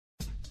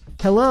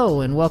Hello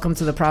and welcome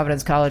to the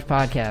Providence College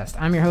Podcast.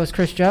 I'm your host,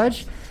 Chris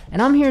Judge,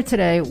 and I'm here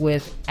today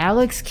with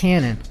Alex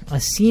Conn, a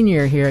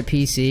senior here at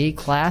PC,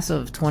 class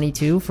of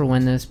 22 for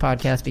when this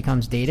podcast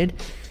becomes dated.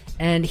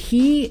 And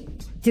he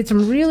did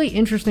some really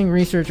interesting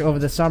research over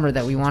the summer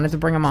that we wanted to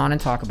bring him on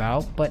and talk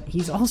about, but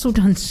he's also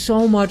done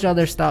so much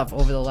other stuff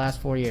over the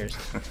last 4 years.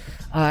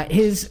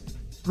 His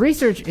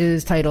research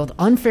is titled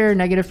Unfair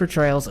Negative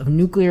Portrayals of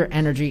Nuclear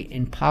Energy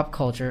in Pop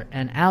Culture.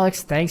 And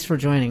Alex, thanks for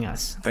joining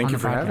us. Thank you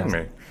for having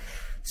me.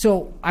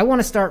 So I want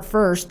to start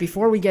first,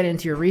 before we get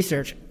into your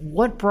research,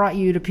 what brought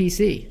you to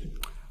PC?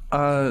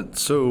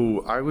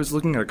 So I was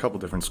looking at a couple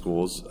different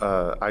schools.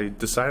 I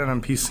decided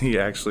on PC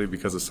actually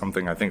because of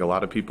something I think a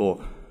lot of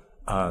people,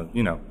 are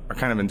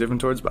kind of indifferent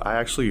towards, but I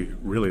actually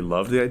really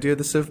loved the idea of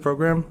the Civ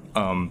program.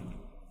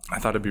 I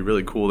thought it'd be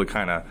really cool to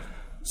kind of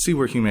see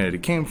where humanity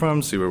came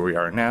from, see where we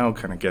are now,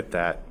 kind of get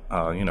that,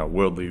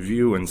 worldly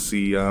view and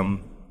see,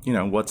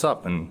 what's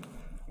up and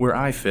where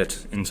I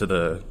fit into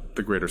the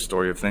greater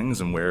story of things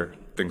and where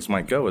things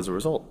might go as a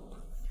result.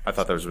 I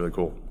thought that was really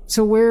cool.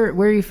 So where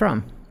are you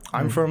from?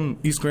 I'm from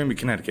East Granby,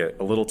 Connecticut,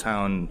 a little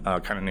town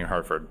kind of near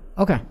Hartford.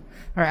 Okay. All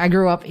right. I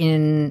grew up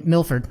in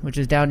Milford, which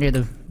is down near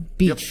the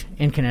beach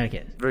in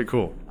Connecticut. Very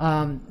cool.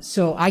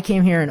 So I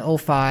came here in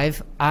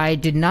 2005. I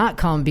did not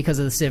come because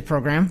of the Civ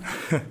program,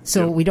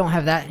 so we don't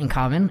have that in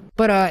common.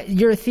 But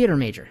you're a theater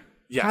major.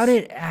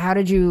 Yes. How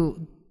did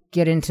you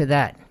get into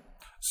that?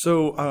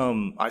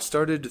 So I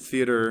started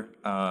theater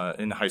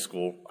in high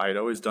school. I had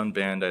always done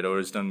band. I'd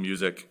always done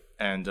music.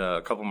 And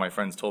a couple of my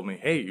friends told me,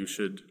 hey, you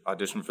should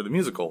audition for the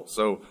musical.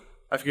 So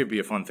I figured it'd be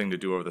a fun thing to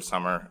do over the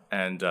summer.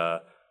 And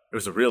it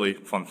was a really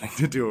fun thing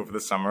to do over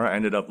the summer. I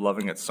ended up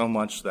loving it so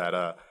much that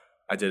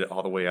I did it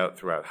all the way out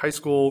throughout high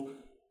school.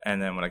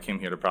 And then when I came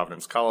here to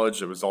Providence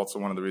College, it was also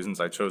one of the reasons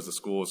I chose the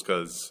school is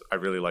because I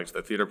really liked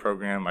the theater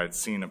program. I'd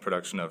seen a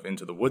production of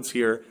Into the Woods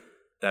here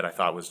that I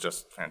thought was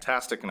just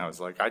fantastic. And I was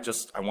like,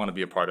 I want to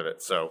be a part of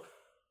it. So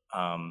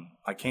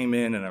I came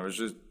in and I was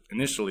just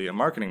initially a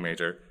marketing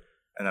major.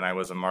 And then I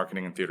was a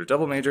marketing and theater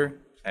double major.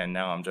 And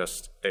now I'm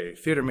just a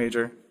theater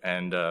major.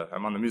 And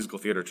I'm on the musical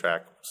theater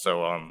track.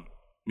 So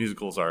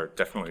musicals are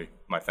definitely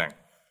my thing.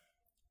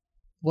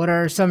 What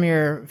are some of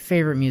your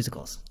favorite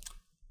musicals?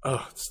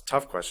 Oh, it's a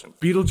tough question.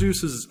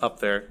 Beetlejuice is up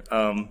there.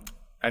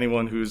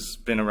 Anyone who's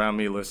been around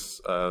me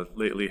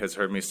lately has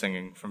heard me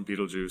singing from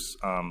Beetlejuice.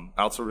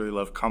 I also really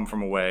love Come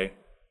From Away,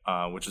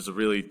 which is a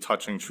really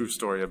touching, true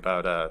story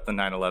about the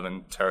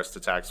 9/11 terrorist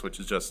attacks, which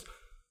is just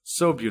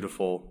so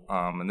beautiful.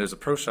 And there's a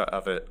pro shot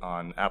of it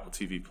on Apple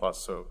TV+,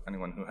 so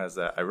anyone who has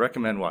that, I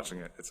recommend watching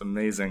it. It's an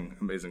amazing,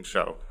 amazing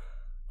show.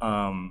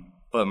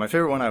 But my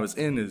favorite one I was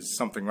in is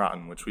Something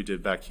Rotten, which we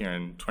did back here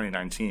in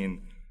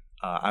 2019.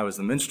 I was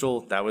the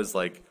minstrel. That was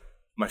like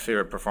my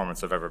favorite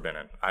performance I've ever been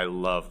in. I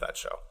love that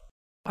show.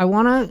 I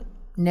want to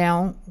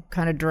now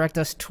kind of direct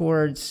us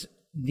towards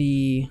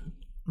the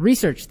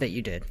research that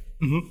you did.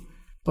 Mm-hmm.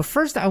 But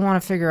first, I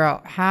want to figure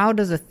out, how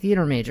does a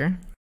theater major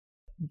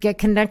get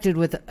connected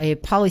with a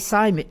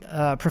poli-sci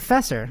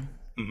professor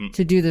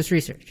to do this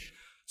research?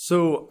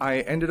 So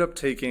I ended up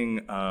taking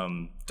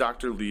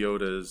Dr.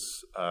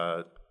 Leota's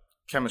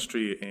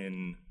chemistry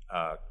in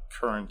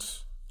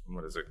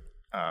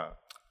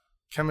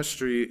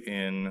chemistry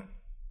in,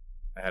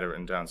 I had it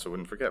written down so I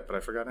wouldn't forget, but I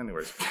forgot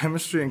anyways.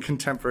 Chemistry and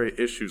Contemporary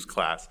Issues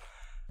class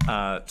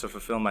to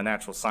fulfill my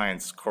natural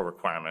science core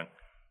requirement.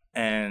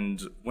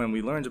 And when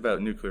we learned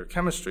about nuclear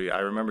chemistry, I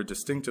remember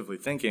distinctively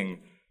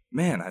thinking,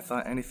 man, I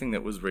thought anything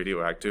that was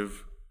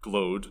radioactive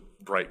glowed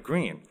bright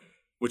green,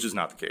 which is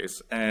not the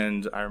case.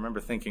 And I remember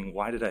thinking,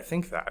 why did I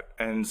think that?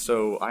 And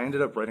so I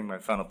ended up writing my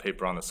final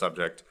paper on the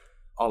subject,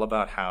 all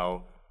about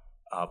how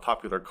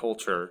popular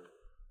culture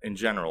in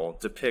general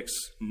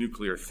depicts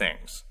nuclear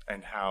things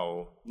and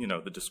how,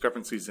 the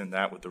discrepancies in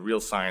that with the real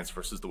science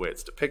versus the way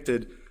it's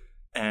depicted.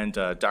 And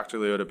Dr.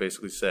 Leota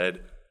basically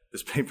said,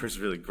 this paper is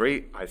really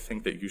great. I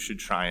think that you should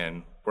try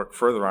and work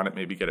further on it,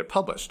 maybe get it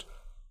published.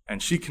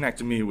 And she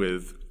connected me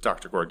with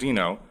Dr.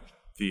 Guardino,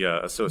 the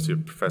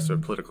associate professor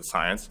of political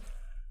science.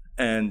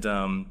 And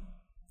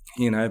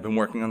he and I have been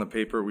working on the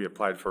paper. We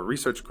applied for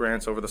research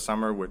grants over the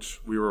summer, which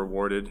we were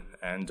awarded,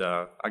 and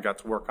I got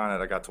to work on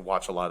it. I got to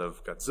watch a lot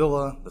of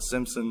Godzilla, The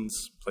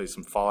Simpsons, play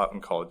some Fallout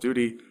and Call of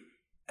Duty,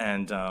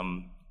 and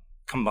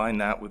combine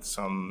that with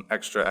some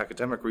extra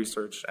academic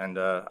research, and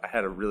I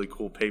had a really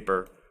cool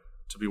paper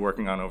to be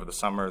working on over the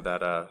summer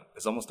that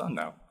is almost done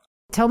now.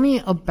 Tell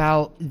me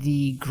about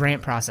the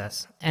grant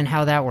process and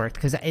how that worked,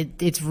 because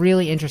it's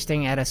really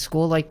interesting at a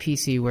school like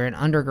PC where an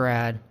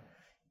undergrad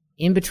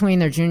in between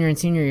their junior and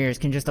senior years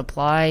can just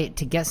apply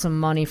to get some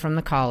money from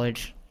the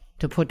college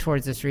to put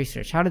towards this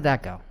research. How did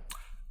that go?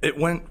 It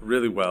went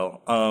really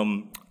well.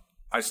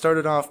 I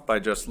started off by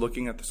just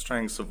looking at the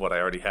strengths of what I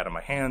already had in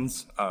my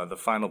hands. The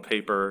final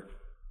paper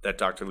that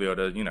Dr.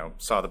 Leota,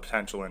 saw the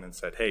potential in and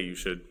said, hey, you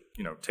should,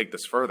 take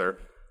this further.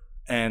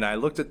 And I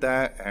looked at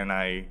that and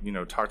I,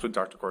 talked with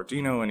Dr.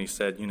 Guardino, and he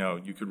said,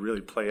 you could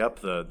really play up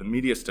the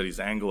media studies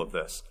angle of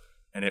this,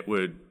 and it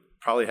would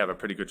probably have a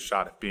pretty good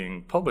shot at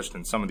being published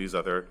in some of these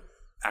other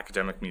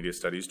academic media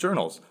studies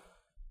journals.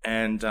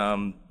 And,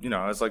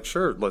 I was like,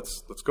 sure,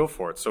 let's go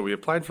for it. So we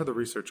applied for the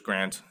research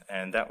grant,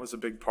 and that was a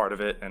big part of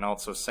it. And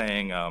also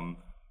saying,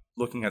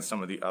 looking at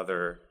some of the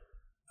other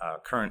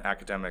current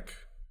academic,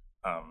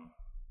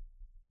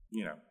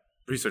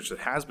 research that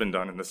has been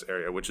done in this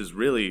area, which is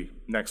really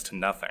next to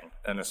nothing.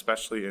 And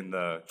especially in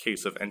the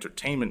case of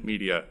entertainment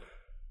media,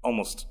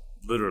 almost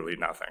literally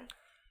nothing.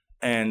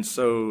 And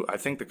so I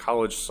think the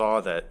college saw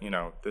that,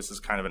 this is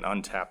kind of an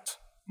untapped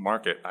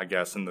market, I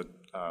guess, in the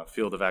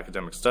field of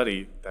academic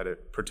study that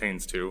it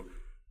pertains to.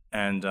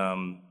 And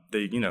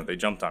they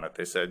jumped on it.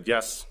 They said,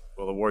 yes,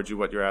 we'll award you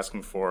what you're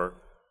asking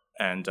for.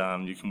 And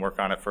you can work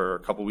on it for a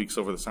couple weeks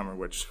over the summer,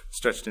 which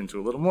stretched into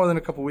a little more than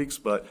a couple weeks.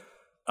 But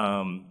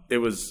it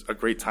was a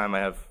great time. I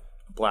have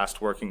a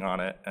blast working on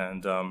it.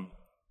 And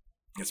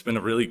it's been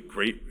a really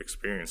great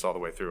experience all the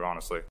way through,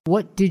 honestly.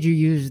 What did you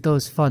use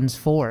those funds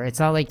for? It's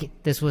not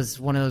like this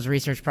was one of those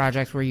research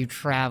projects where you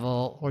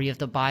travel or you have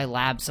to buy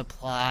lab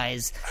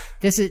supplies.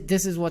 This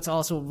is what's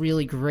also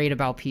really great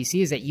about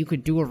PC, is that you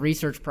could do a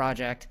research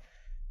project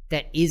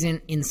that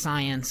isn't in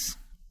science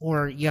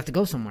or you have to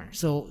go somewhere.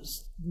 So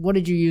what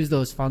did you use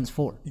those funds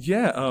for?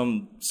 Yeah,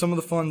 some of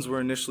the funds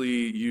were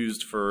initially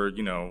used for,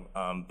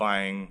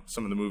 buying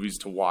some of the movies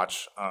to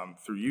watch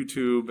through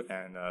YouTube,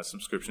 and a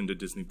subscription to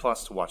Disney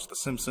Plus to watch The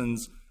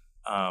Simpsons,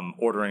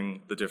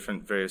 ordering the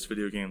different various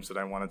video games that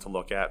I wanted to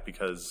look at,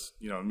 because,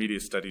 in media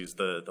studies,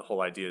 the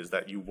whole idea is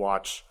that you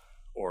watch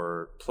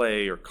or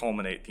play or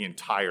culminate the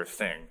entire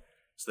thing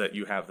so that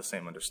you have the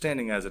same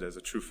understanding as it as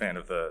a true fan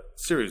of the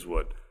series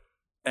would.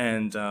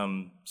 And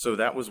so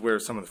that was where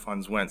some of the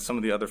funds went. Some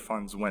of the other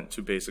funds went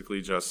to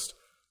basically just,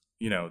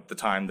 the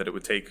time that it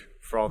would take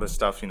for all this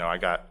stuff. I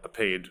got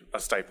paid a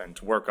stipend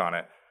to work on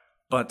it.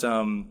 But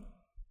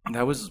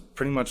that was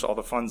pretty much all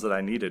the funds that I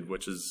needed,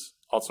 which is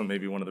also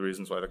maybe one of the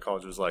reasons why the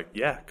college was like,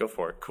 yeah, go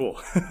for it. Cool.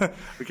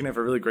 We can have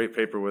a really great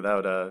paper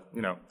without,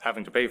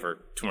 having to pay for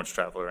too much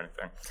travel or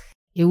anything.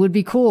 It would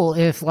be cool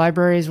if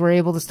libraries were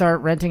able to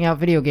start renting out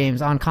video games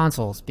on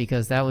consoles,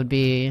 because that would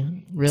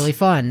be really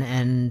fun.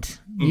 And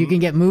you can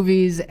get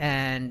movies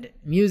and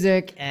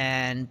music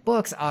and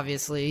books,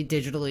 obviously,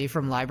 digitally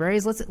from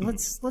libraries.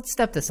 Let's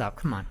step this up.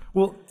 Come on.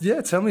 Well, yeah,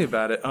 tell me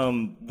about it.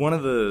 One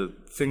of the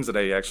things that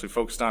I actually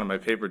focused on in my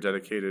paper,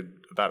 dedicated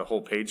about a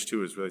whole page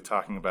to, is really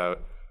talking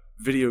about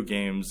video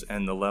games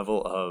and the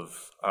level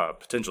of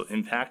potential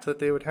impact that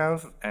they would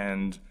have.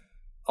 And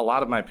a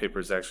lot of my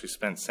papers actually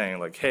spent saying,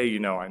 like, hey,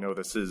 I know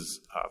this is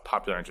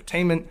popular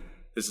entertainment.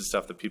 This is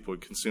stuff that people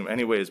would consume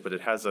anyways, but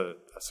it has a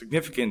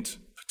significant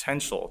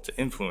potential to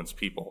influence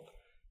people.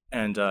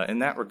 And in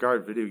that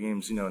regard, video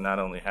games, not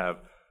only have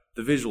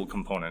the visual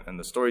component and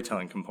the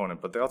storytelling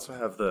component, but they also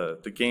have the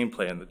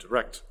gameplay and the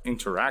direct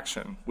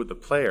interaction with the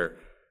player.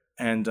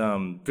 And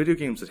video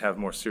games that have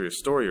more serious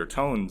story or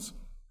tones,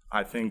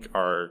 I think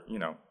are,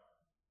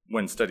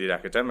 when studied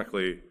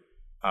academically,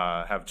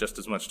 have just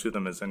as much to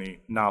them as any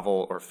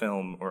novel or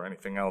film or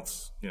anything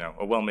else.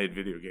 A well-made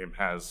video game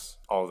has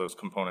all of those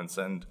components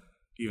and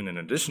even an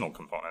additional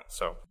component.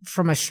 So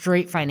from a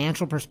straight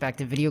financial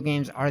perspective, video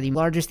games are the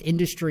largest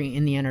industry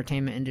in the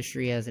entertainment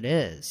industry as it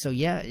is. So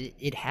yeah,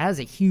 it has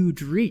a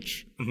huge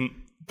reach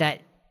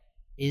that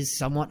is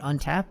somewhat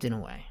untapped in a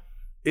way.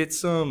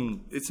 It's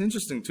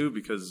interesting too,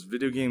 because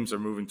video games are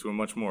moving to a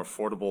much more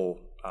affordable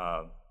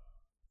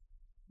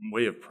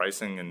way of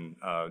pricing and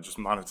just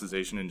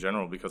monetization in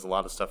general, because a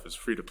lot of stuff is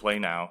free to play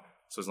now.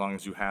 So as long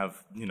as you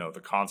have,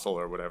 the console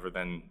or whatever,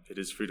 then it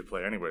is free to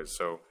play anyways.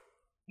 So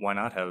why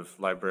not have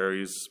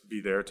libraries be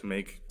there to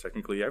make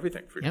technically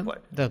everything free to play?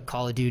 The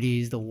Call of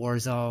Duties, the War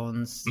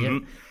Zones,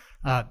 the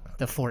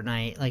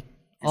Fortnite, like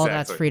all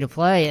that's free to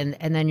play.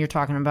 And then you're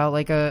talking about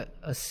like a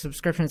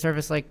subscription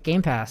service like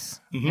Game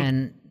Pass.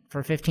 And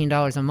for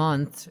 $15 a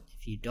month,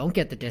 if you don't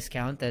get the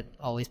discount that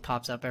always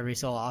pops up every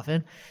so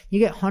often, you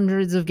get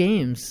hundreds of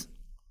games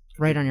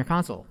right on your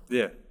console.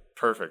 Yeah,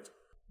 perfect.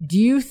 Do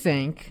you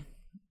think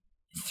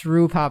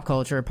through pop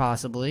culture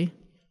possibly,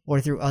 or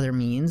through other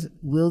means,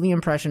 will the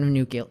impression of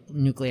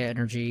nuclear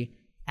energy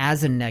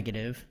as a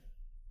negative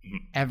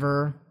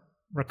ever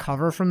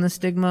recover from the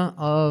stigma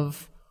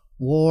of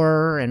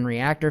war and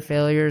reactor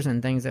failures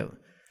and things that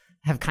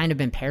have kind of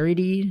been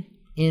parodied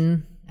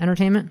in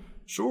entertainment?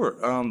 Sure.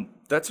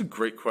 That's a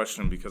great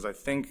question, because I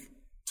think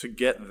to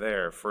get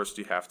there, first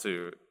you have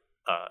to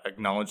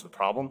acknowledge the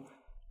problem,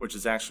 which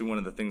is actually one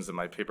of the things that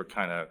my paper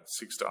kind of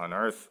seeks to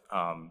unearth,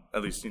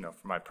 at least,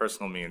 for my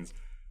personal means.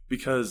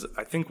 Because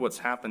I think what's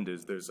happened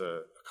is there's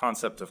a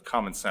concept of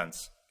common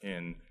sense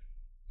in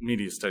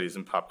media studies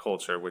and pop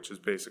culture, which is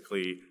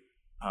basically,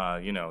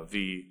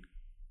 the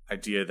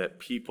idea that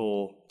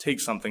people take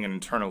something and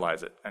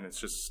internalize it, and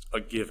it's just a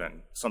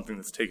given, something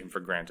that's taken for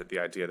granted. The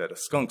idea that a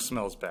skunk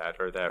smells bad,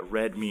 or that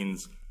red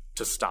means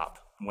to stop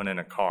when in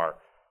a car.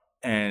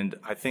 And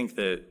I think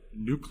that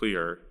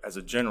nuclear, as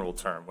a general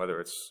term, whether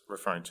it's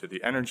referring to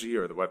the energy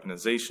or the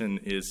weaponization,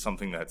 is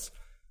something that's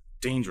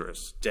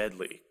dangerous,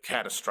 deadly,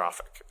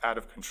 catastrophic, out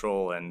of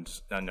control, and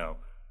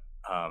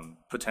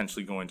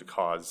potentially going to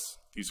cause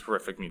these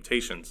horrific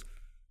mutations.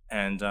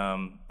 And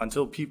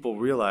until people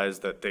realize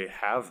that they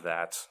have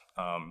that,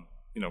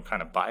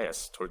 kind of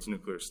bias towards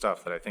nuclear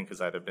stuff that I think has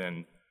either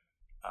been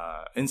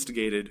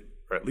instigated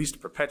or at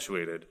least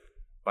perpetuated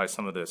by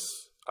some of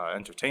this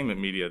entertainment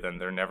media, then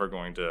they're never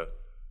going to,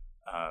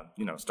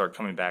 start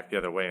coming back the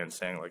other way and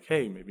saying like,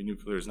 hey, maybe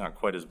nuclear is not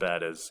quite as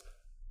bad as,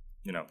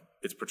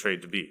 it's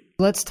portrayed to be.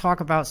 Let's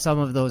talk about some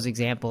of those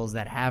examples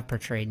that have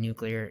portrayed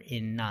nuclear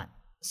in not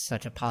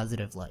such a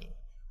positive light.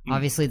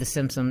 Obviously, The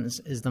Simpsons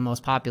is the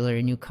most popular,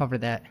 and you cover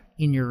that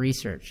in your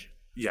research.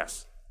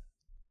 Yes.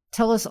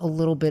 Tell us a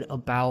little bit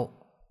about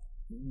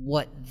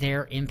what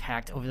their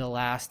impact over the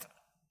last,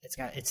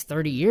 it's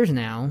 30 years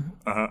now,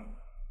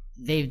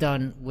 they've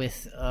done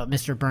with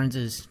Mr.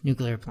 Burns'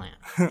 nuclear plant.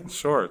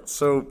 Sure.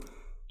 So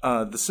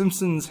The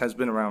Simpsons has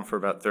been around for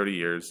about 30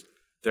 years.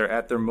 They're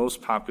at their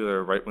most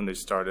popular right when they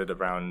started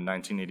around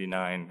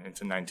 1989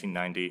 into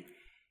 1990.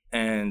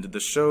 And the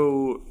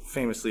show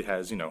famously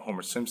has,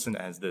 Homer Simpson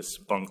as this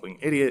bungling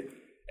idiot,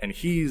 and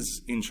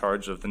he's in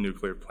charge of the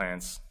nuclear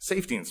plant's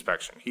safety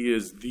inspection. He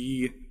is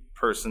the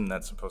person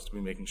that's supposed to be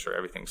making sure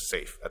everything's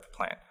safe at the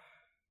plant.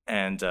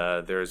 And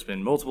there's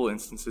been multiple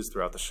instances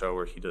throughout the show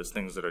where he does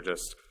things that are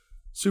just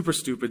super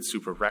stupid,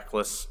 super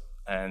reckless.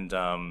 And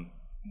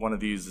one of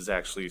these is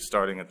actually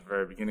starting at the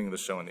very beginning of the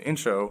show in the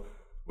intro,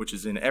 which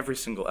is in every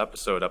single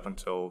episode up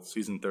until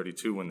season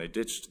 32 when they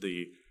ditched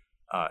the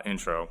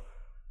intro.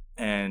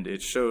 And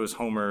it shows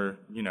Homer,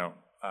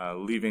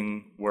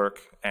 leaving work,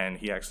 and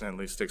he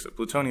accidentally sticks a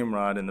plutonium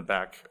rod in the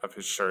back of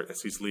his shirt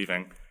as he's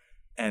leaving.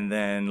 And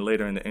then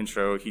later in the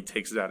intro, he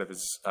takes it out of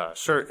his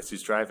shirt as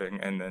he's driving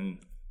and then,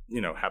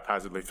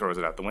 haphazardly throws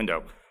it out the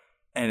window.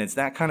 And it's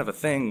that kind of a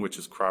thing which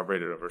is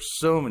corroborated over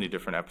so many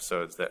different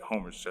episodes that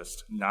Homer's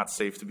just not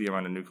safe to be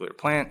around a nuclear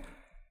plant,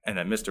 and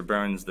that Mr.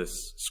 Burns,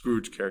 this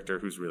Scrooge character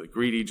who's really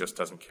greedy, just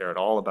doesn't care at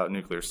all about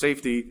nuclear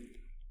safety.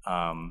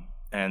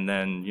 And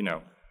then,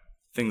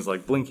 things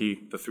like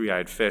Blinky, the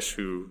three-eyed fish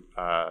who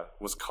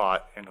was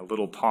caught in a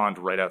little pond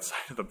right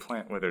outside of the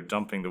plant where they're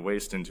dumping the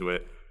waste into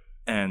it.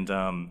 And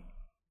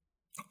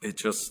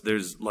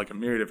there's like a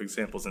myriad of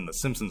examples in The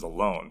Simpsons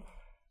alone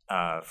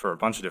for a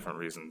bunch of different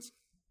reasons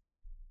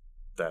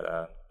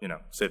that,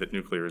 say that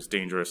nuclear is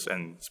dangerous,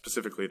 and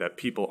specifically that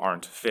people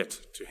aren't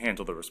fit to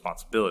handle the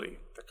responsibility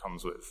that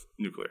comes with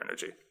nuclear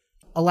energy.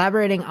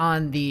 Elaborating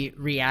on the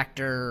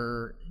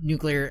reactor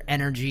nuclear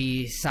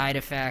energy side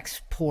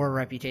effects, poor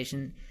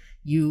reputation,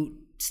 you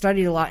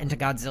studied a lot into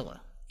Godzilla.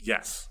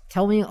 Yes.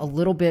 Tell me a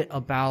little bit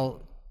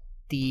about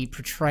the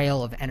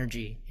portrayal of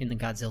energy in the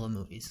Godzilla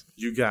movies.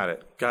 You got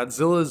it.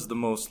 Godzilla is the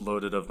most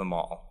loaded of them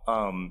all.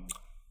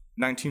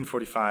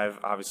 1945,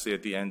 obviously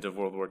at the end of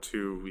World War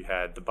II, we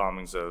had the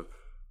bombings of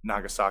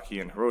Nagasaki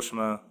and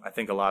Hiroshima. I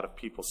think a lot of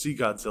people see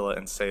Godzilla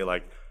and say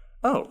like,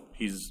 oh,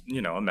 he's,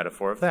 a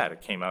metaphor of that.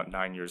 It came out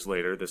 9 years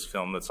later, this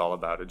film that's all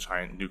about a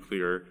giant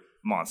nuclear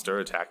monster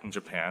attacking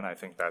Japan. I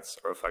think that's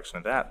a reflection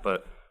of that.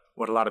 But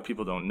what a lot of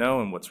people don't know,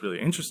 and what's really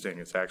interesting,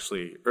 is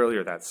actually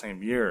earlier that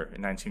same year,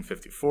 in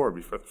 1954,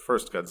 before the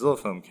first Godzilla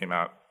film came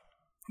out,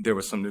 there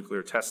was some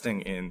nuclear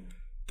testing in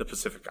the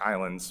Pacific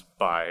Islands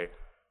by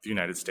the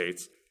United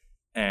States.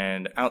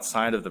 And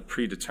outside of the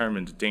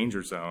predetermined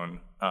danger zone,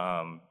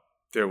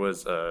 there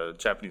was a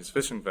Japanese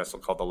fishing vessel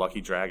called the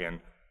Lucky Dragon,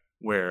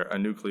 where a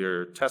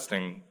nuclear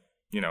testing,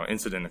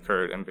 incident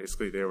occurred, and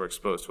basically they were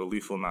exposed to a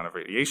lethal amount of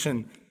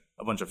radiation.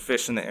 A bunch of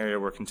fish in the area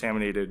were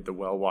contaminated, the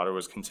well water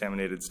was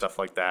contaminated, stuff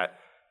like that,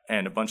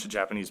 and a bunch of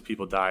Japanese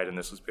people died, and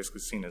this was basically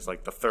seen as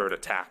like the third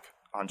attack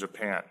on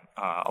Japan,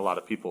 a lot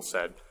of people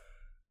said.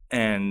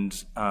 And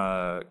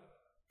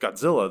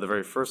Godzilla, the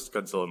very first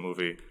Godzilla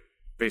movie,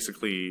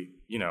 basically,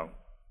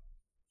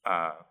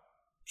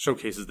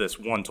 showcases this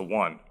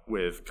one-to-one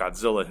with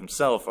Godzilla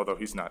himself, although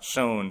he's not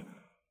shown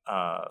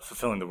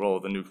fulfilling the role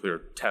of the nuclear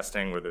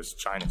testing where this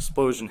giant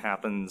explosion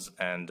happens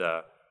and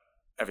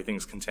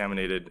everything's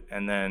contaminated.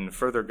 And then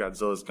further,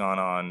 Godzilla's gone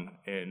on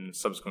in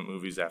subsequent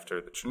movies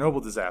after the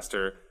Chernobyl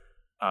disaster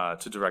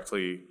to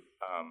directly,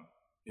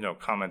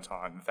 comment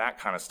on that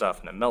kind of stuff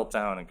and the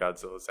meltdown. And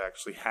Godzilla's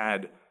actually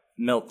had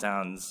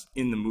meltdowns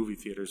in the movie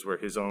theaters where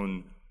his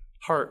own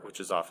heart, which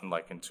is often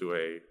likened to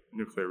a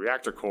nuclear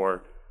reactor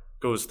core,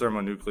 goes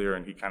thermonuclear,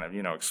 and he kind of,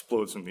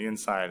 explodes from the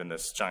inside in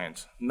this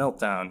giant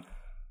meltdown.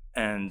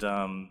 And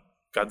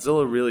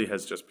Godzilla really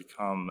has just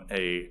become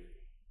a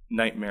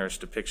nightmarish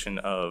depiction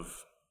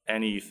of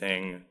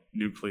anything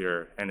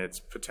nuclear and its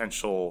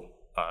potential,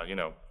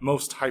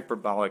 most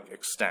hyperbolic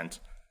extent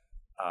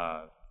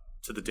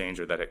to the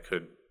danger that it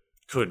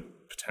could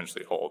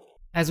potentially hold.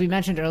 As we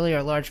mentioned earlier,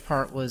 a large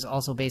part was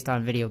also based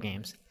on video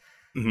games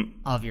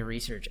of your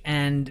research.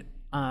 And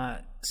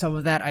some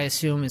of that, I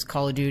assume, is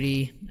Call of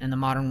Duty, and the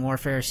Modern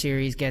Warfare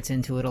series gets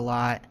into it a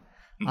lot.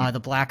 The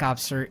Black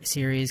Ops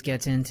series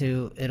gets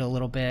into it a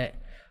little bit.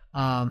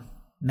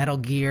 Metal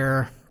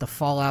Gear, the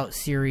Fallout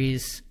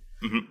series.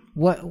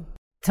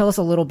 Tell us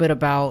a little bit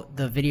about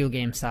the video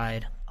game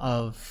side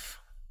of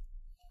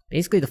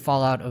basically the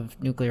fallout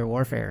of nuclear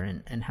warfare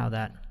and how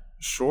that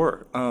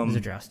is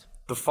addressed.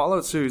 The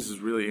Fallout series is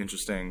really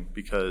interesting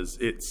because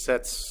it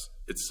sets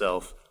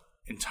itself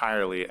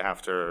entirely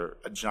after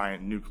a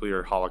giant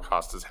nuclear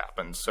holocaust has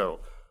happened. So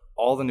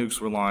all the nukes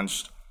were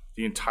launched,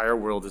 the entire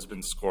world has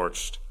been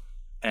scorched,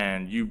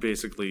 and you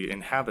basically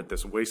inhabit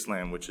this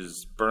wasteland which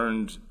is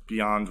burned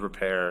beyond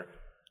repair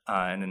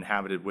and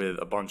inhabited with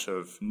a bunch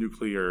of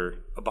nuclear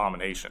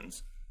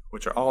abominations,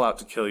 which are all out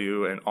to kill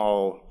you and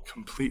all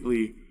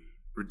completely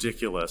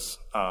ridiculous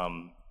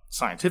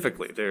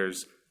scientifically.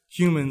 There's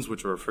humans,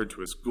 which are referred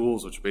to as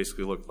ghouls, which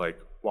basically look like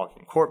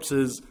walking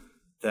corpses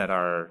that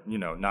are,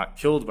 not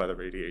killed by the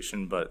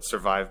radiation, but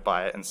survive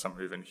by it, and some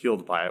are even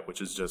healed by it,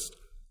 which is just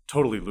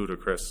totally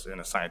ludicrous in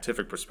a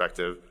scientific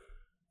perspective.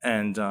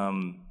 And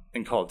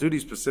in Call of Duty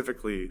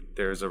specifically,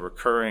 there's a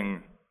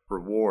recurring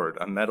reward,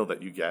 a medal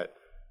that you get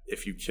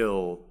if you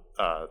kill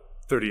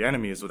 30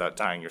 enemies without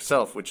dying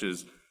yourself, which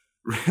is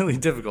really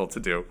difficult to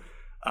do.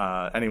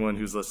 Anyone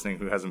who's listening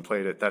who hasn't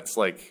played it, that's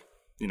like,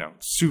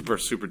 super,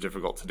 super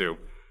difficult to do.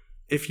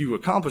 If you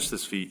accomplish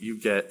this feat, you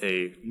get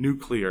a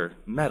nuclear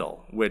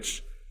medal,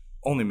 which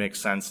only makes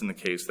sense in the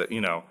case that,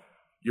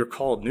 you're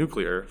called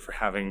nuclear for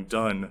having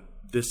done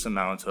this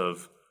amount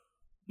of,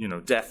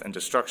 death and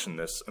destruction.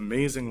 This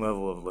amazing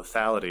level of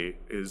lethality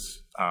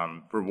is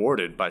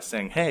rewarded by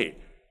saying, hey,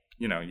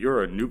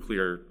 you're a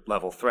nuclear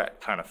level threat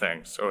kind of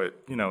thing. So it,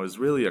 is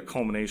really a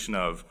culmination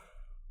of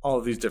all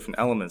of these different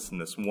elements in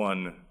this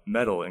one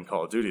medal in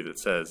Call of Duty that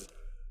says,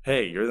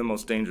 hey, you're the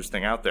most dangerous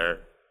thing out there.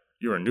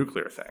 You're a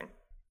nuclear thing.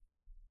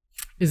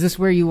 Is this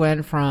where you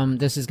went from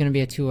this is going to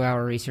be a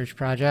 2-hour research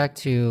project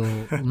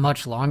to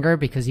much longer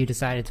because you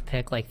decided to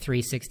pick like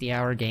 3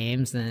 60-hour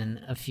games and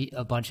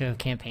a bunch of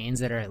campaigns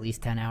that are at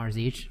least 10 hours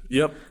each?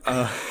 Yep.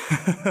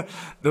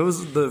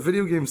 The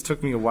video games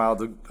took me a while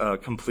to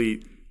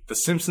complete. The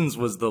Simpsons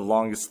was the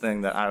longest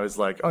thing that I was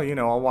like, oh,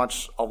 I'll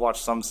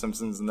watch some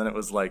Simpsons, and then it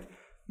was like,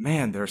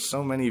 man, there are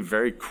so many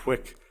very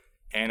quick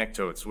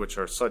anecdotes which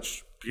are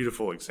such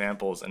beautiful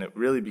examples, and it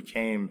really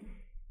became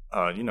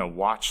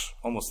watch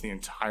almost the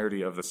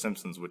entirety of The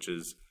Simpsons, which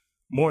is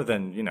more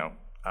than,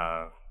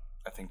 I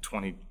think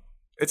 20.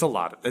 It's a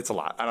lot.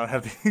 I don't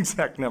have the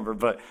exact number,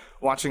 but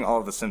watching all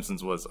of The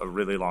Simpsons was a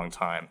really long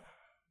time.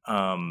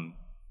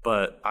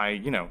 But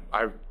I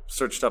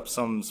searched up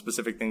some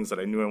specific things that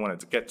I knew I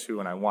wanted to get to,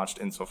 and I watched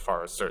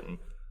insofar as certain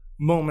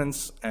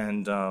moments.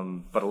 And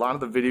but a lot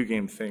of the video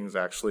game things,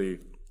 actually,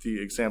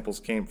 the examples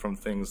came from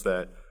things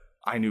that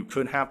I knew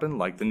could happen,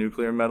 like the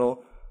nuclear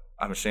medal.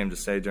 I'm ashamed to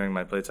say during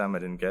my playtime I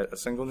didn't get a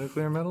single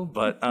nuclear medal,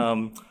 but,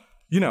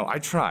 I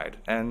tried,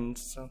 and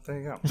so there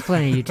you go. There's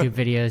plenty of YouTube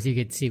videos. You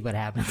could see what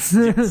happens.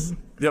 Yes.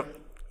 Yep,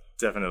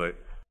 definitely.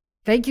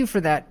 Thank you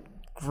for that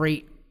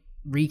great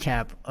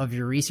recap of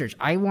your research.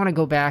 I want to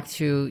go back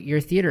to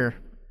your theater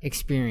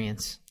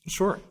experience.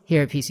 Sure.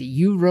 Here at PC.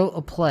 You wrote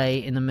a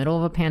play in the middle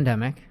of a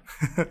pandemic.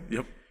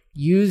 Yep.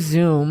 Used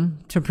Zoom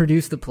to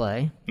produce the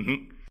play.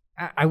 Mm-hmm.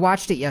 I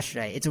watched it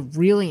yesterday. It's a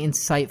really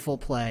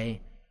insightful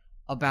play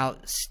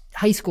about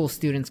high school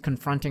students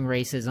confronting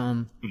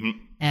racism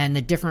and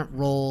the different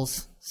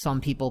roles some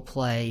people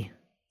play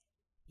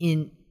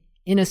in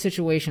a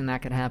situation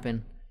that could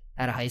happen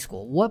at a high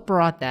school. What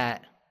brought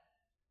that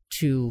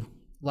to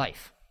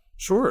life?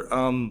 Sure.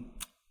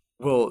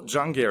 Well,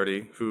 John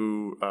Garrity,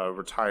 who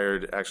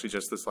retired actually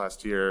just this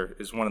last year,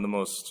 is one of the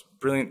most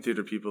brilliant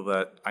theater people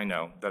that I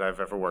know, that I've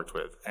ever worked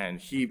with. And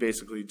he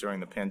basically, during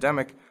the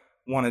pandemic,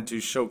 wanted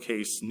to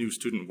showcase new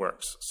student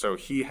works. So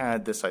he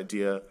had this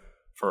idea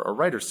for a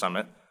writer's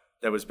summit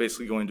that was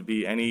basically going to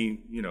be any,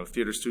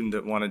 theater student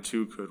that wanted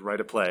to could write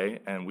a play,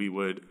 and we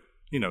would,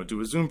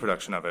 do a Zoom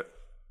production of it.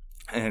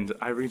 And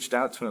I reached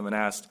out to him and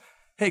asked,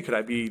 hey, could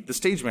I be the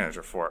stage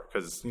manager for it?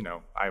 Because,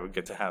 I would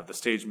get to have the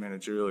stage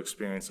managerial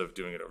experience of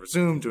doing it over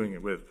Zoom, doing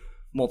it with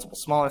multiple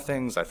smaller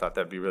things. I thought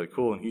that'd be really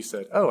cool. And he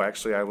said, oh,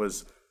 actually, I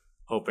was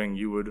hoping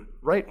you would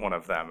write one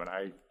of them. And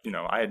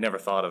I had never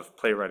thought of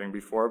playwriting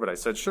before, but I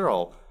said, sure,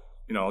 I'll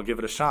give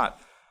it a shot.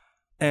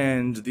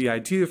 And the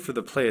idea for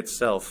the play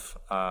itself,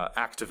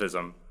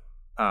 activism,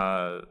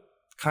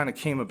 kind of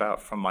came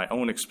about from my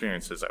own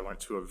experiences. I went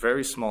to a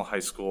very small high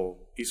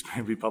school, East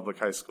Granby Public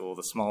High School,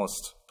 the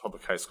smallest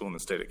public high school in the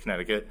state of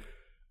Connecticut.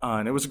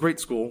 And it was a great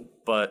school,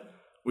 but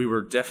we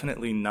were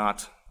definitely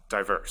not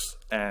diverse.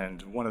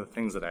 And one of the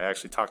things that I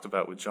actually talked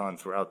about with John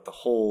throughout the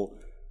whole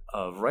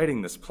of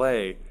writing this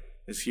play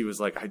is he was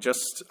like, I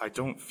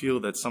don't feel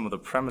that some of the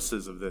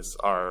premises of this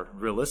are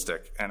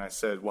realistic. And I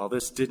said, while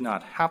this did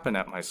not happen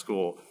at my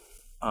school,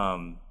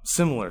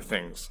 similar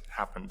things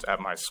happened at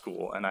my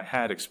school. And I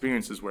had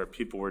experiences where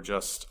people were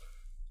just,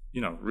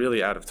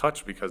 really out of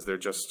touch because there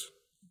just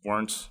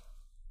weren't,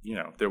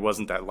 there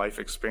wasn't that life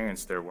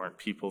experience. There weren't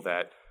people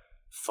that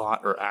thought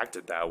or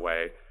acted that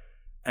way.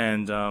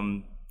 And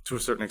to a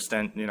certain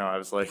extent, I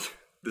was like,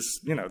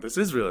 this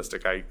is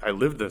realistic. I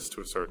lived this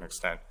to a certain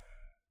extent.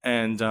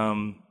 And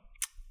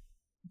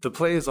the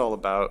play is all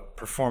about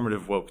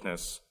performative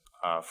wokeness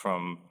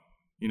from,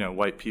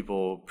 white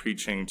people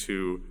preaching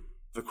to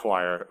the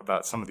choir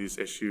about some of these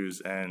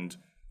issues. And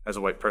as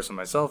a white person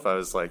myself, I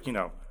was like,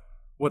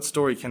 what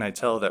story can I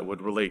tell that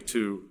would relate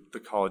to the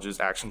college's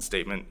action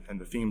statement and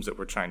the themes that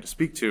we're trying to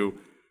speak to?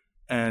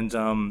 And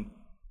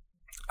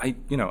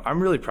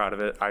I'm really proud of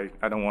it. I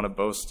don't want to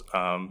boast,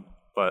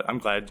 but I'm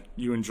glad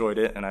you enjoyed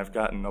it, and I've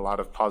gotten a lot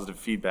of positive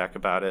feedback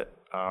about it.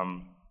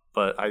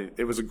 But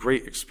it was a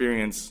great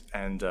experience,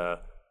 and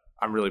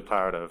I'm really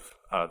proud of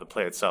the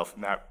play itself,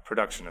 and that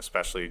production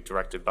especially,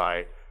 directed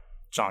by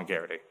John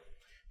Garrity.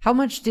 How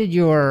much did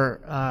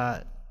your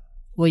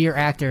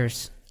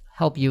actors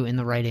help you in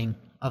the writing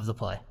of the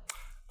play?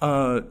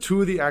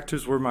 Two of the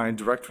actors were my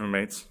direct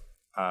roommates,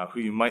 who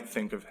you might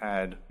think have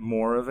had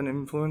more of an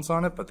influence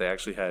on it, but they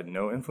actually had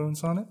no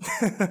influence on it.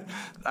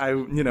 I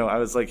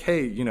was like,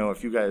 hey,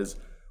 if you guys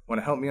want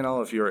to help me at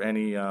all, if you're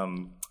any,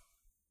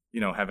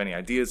 have any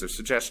ideas or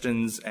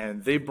suggestions,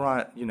 and they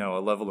brought, a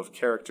level of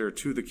character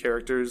to the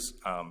characters,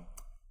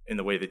 in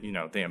the way that,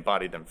 they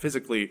embodied them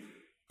physically,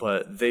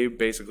 but they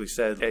basically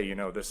said, hey,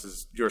 this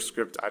is your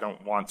script. I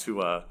don't want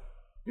to,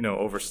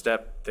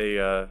 overstep. They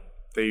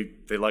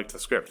liked the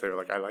script. They were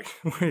like, I like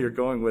where you're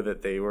going with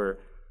it. They were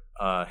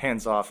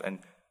hands off, and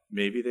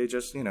maybe they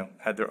just,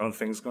 had their own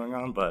things going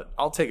on, but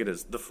I'll take it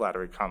as the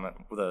flattery comment,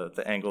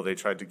 the angle they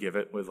tried to give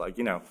it with, like,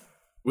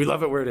 we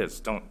love it where it is.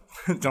 Don't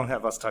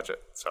have us touch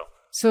it.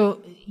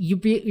 So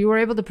you were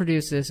able to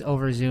produce this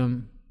over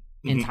Zoom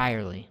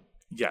entirely.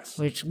 Yes.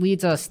 Which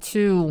leads us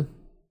to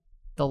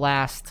the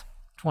last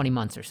 20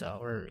 months or so,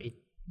 or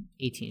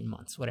 18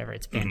 months, whatever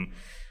it's been. Mm-hmm.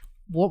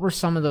 What were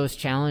some of those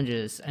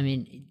challenges? I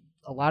mean,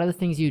 a lot of the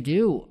things you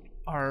do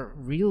are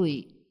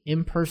really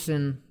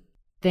in-person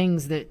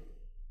things that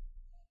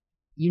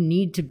you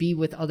need to be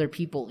with other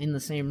people in the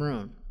same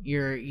room.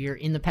 You're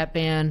in the pep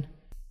band.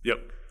 Yep.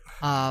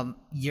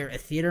 You're a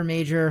theater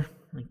major.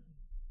 Like,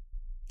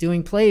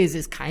 doing plays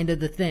is kind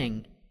of the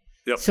thing.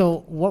 Yep.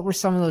 So what were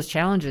some of those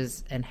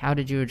challenges, and how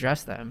did you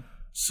address them?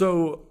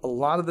 So a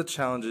lot of the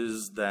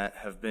challenges that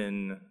have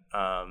been,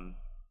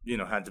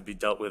 had to be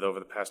dealt with over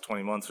the past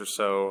 20 months or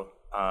so,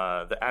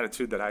 the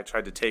attitude that I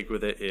tried to take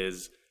with it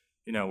is,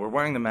 we're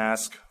wearing the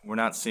mask, we're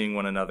not seeing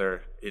one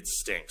another, it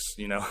stinks,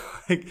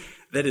 like,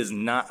 that is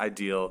not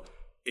ideal.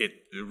 It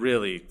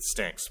really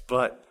stinks.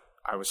 But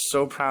I was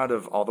so proud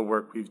of all the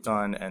work we've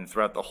done, and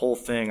throughout the whole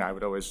thing, I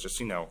would always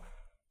just,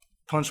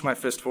 punch my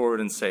fist forward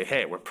and say,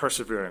 hey, we're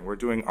persevering, we're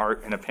doing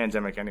art in a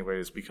pandemic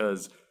anyways,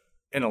 because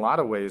in a lot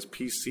of ways,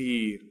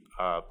 PC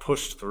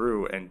pushed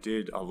through and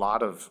did a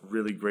lot of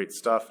really great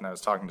stuff. And I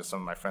was talking to some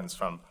of my friends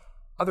from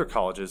other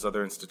colleges,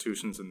 other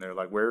institutions, and they're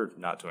like, we're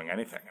not doing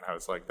anything. And I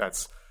was like,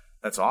 that's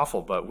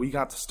awful. But we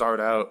got to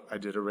start out. I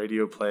did a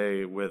radio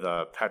play with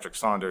Patrick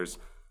Saunders,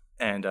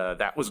 and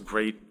that was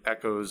great.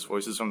 Echoes,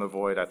 Voices from the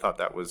Void. I thought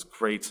that was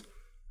great.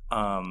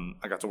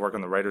 I got to work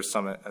on the Writers'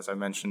 Summit, as I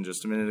mentioned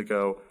just a minute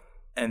ago.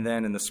 And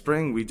then in the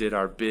spring, we did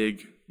our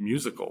big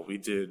musical. We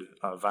did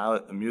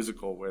Violet the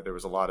Musical, where there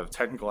was a lot of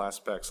technical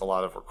aspects, a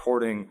lot of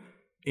recording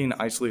in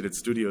isolated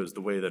studios, the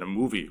way that a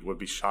movie would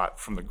be shot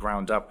from the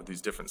ground up with these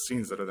different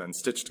scenes that are then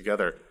stitched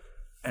together.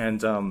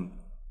 And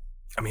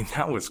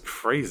that was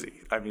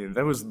crazy.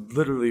 That was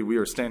literally, we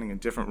were standing in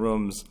different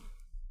rooms,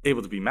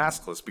 able to be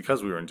maskless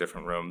because we were in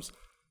different rooms,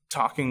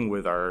 talking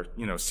with our,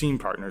 scene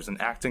partners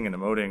and acting and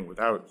emoting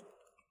without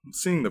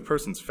seeing the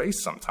person's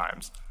face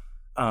sometimes.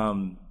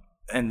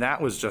 And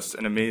that was just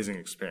an amazing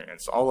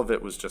experience. All of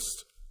it was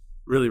just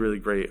really, really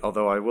great.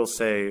 Although I will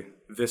say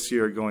this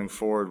year going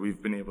forward,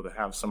 we've been able to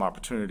have some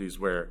opportunities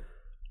where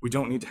we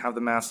don't need to have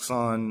the masks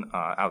on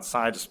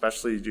outside,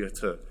 especially. You get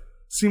to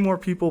see more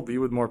people, be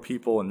with more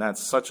people, and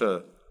that's such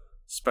a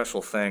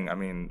special thing.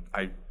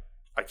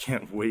 I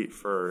can't wait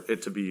for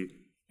it to be,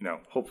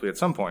 hopefully at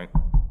some point,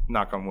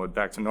 knock on wood,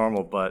 back to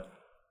normal. But,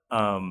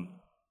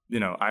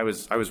 I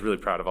was really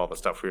proud of all the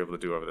stuff we were able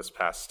to do over this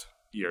past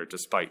year,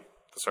 despite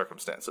the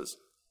circumstances.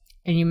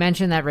 And you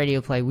mentioned that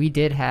radio play. We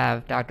did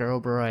have Dr.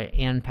 Oberoi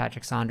and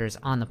Patrick Saunders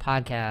on the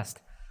podcast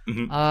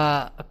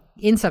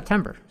in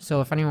September. So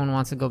if anyone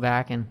wants to go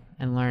back and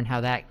learn how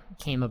that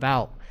came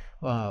about,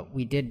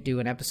 we did do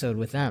an episode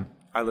with them.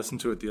 I listened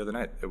to it the other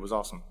night. It was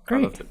awesome. Great.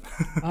 I loved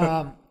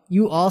it.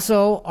 You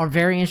also are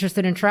very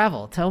interested in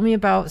travel. Tell me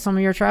about some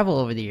of your travel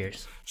over the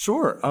years.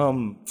 Sure.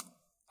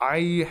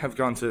 I have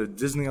gone to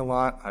Disney a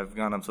lot. I've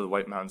gone up to the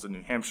White Mountains in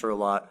New Hampshire a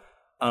lot.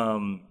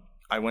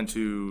 I went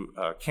to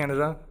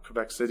Canada,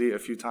 Quebec City, a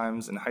few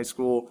times in high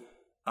school.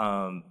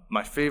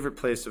 My favorite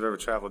place I've ever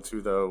traveled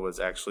to, though, was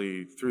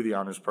actually through the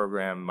honors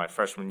program my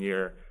freshman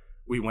year.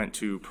 We went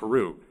to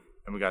Peru,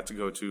 and we got to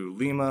go to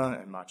Lima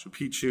and Machu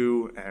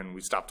Picchu, and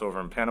we stopped over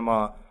in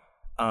Panama.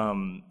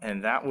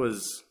 And that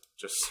was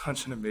just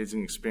such an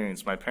amazing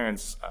experience. My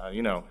parents,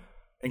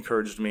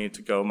 encouraged me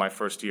to go my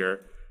first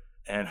year,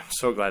 and I'm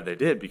so glad they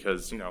did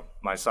because,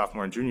 my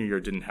sophomore and junior year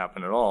didn't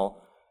happen at all.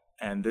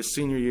 And this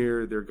senior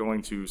year, they're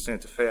going to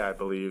Santa Fe, I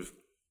believe,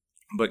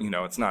 but,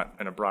 it's not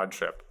an abroad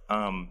trip.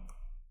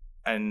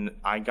 And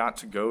I got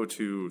to go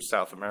to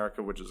South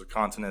America, which is a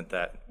continent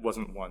that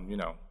wasn't one,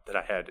 that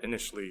I had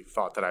initially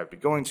thought that I would be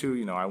going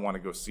to. I want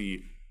to go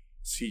see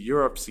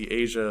Europe, see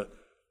Asia,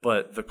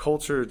 but the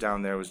culture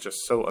down there was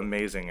just so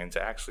amazing. And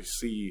to actually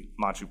see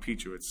Machu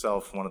Picchu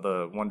itself, one of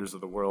the wonders of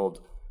the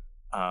world,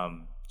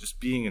 just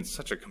being in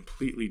such a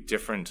completely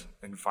different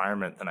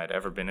environment than I'd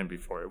ever been in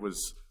before, it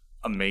was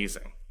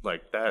amazing.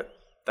 Like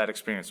that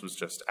experience was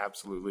just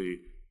absolutely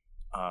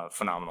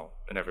phenomenal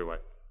in every way.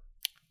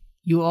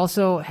 You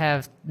also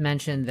have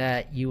mentioned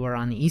that you were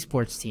on the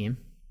esports team.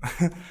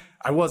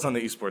 I was on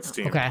the esports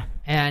team. Okay.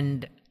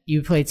 And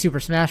you played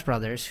Super Smash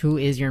Brothers. Who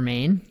is your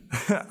main?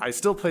 I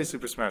still play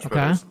Super Smash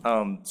Brothers.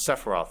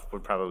 Sephiroth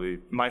would probably,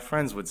 my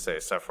friends would say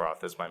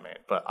Sephiroth is my main,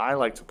 but I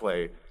like to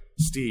play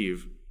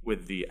Steve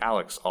with the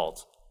Alex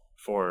alt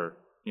for,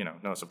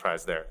 no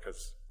surprise there,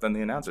 because then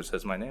the announcer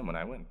says my name when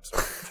I win. So.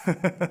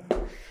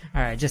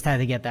 All right, just had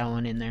to get that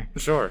one in there.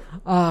 Sure.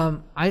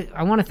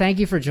 I want to thank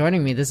you for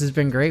joining me. This has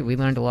been great. We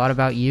learned a lot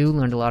about you,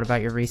 learned a lot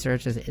about your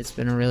research. It's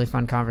been a really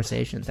fun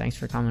conversation. Thanks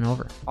for coming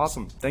over.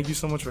 Awesome. Thank you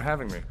so much for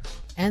having me.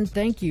 And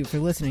thank you for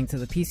listening to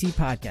the PC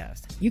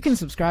Podcast. You can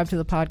subscribe to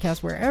the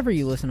podcast wherever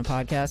you listen to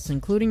podcasts,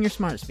 including your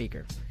smart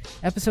speaker.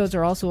 Episodes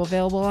are also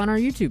available on our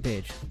YouTube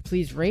page.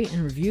 Please rate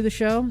and review the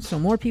show so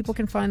more people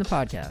can find the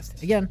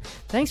podcast. Again,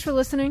 thanks for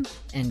listening,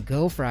 and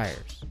go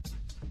Friars.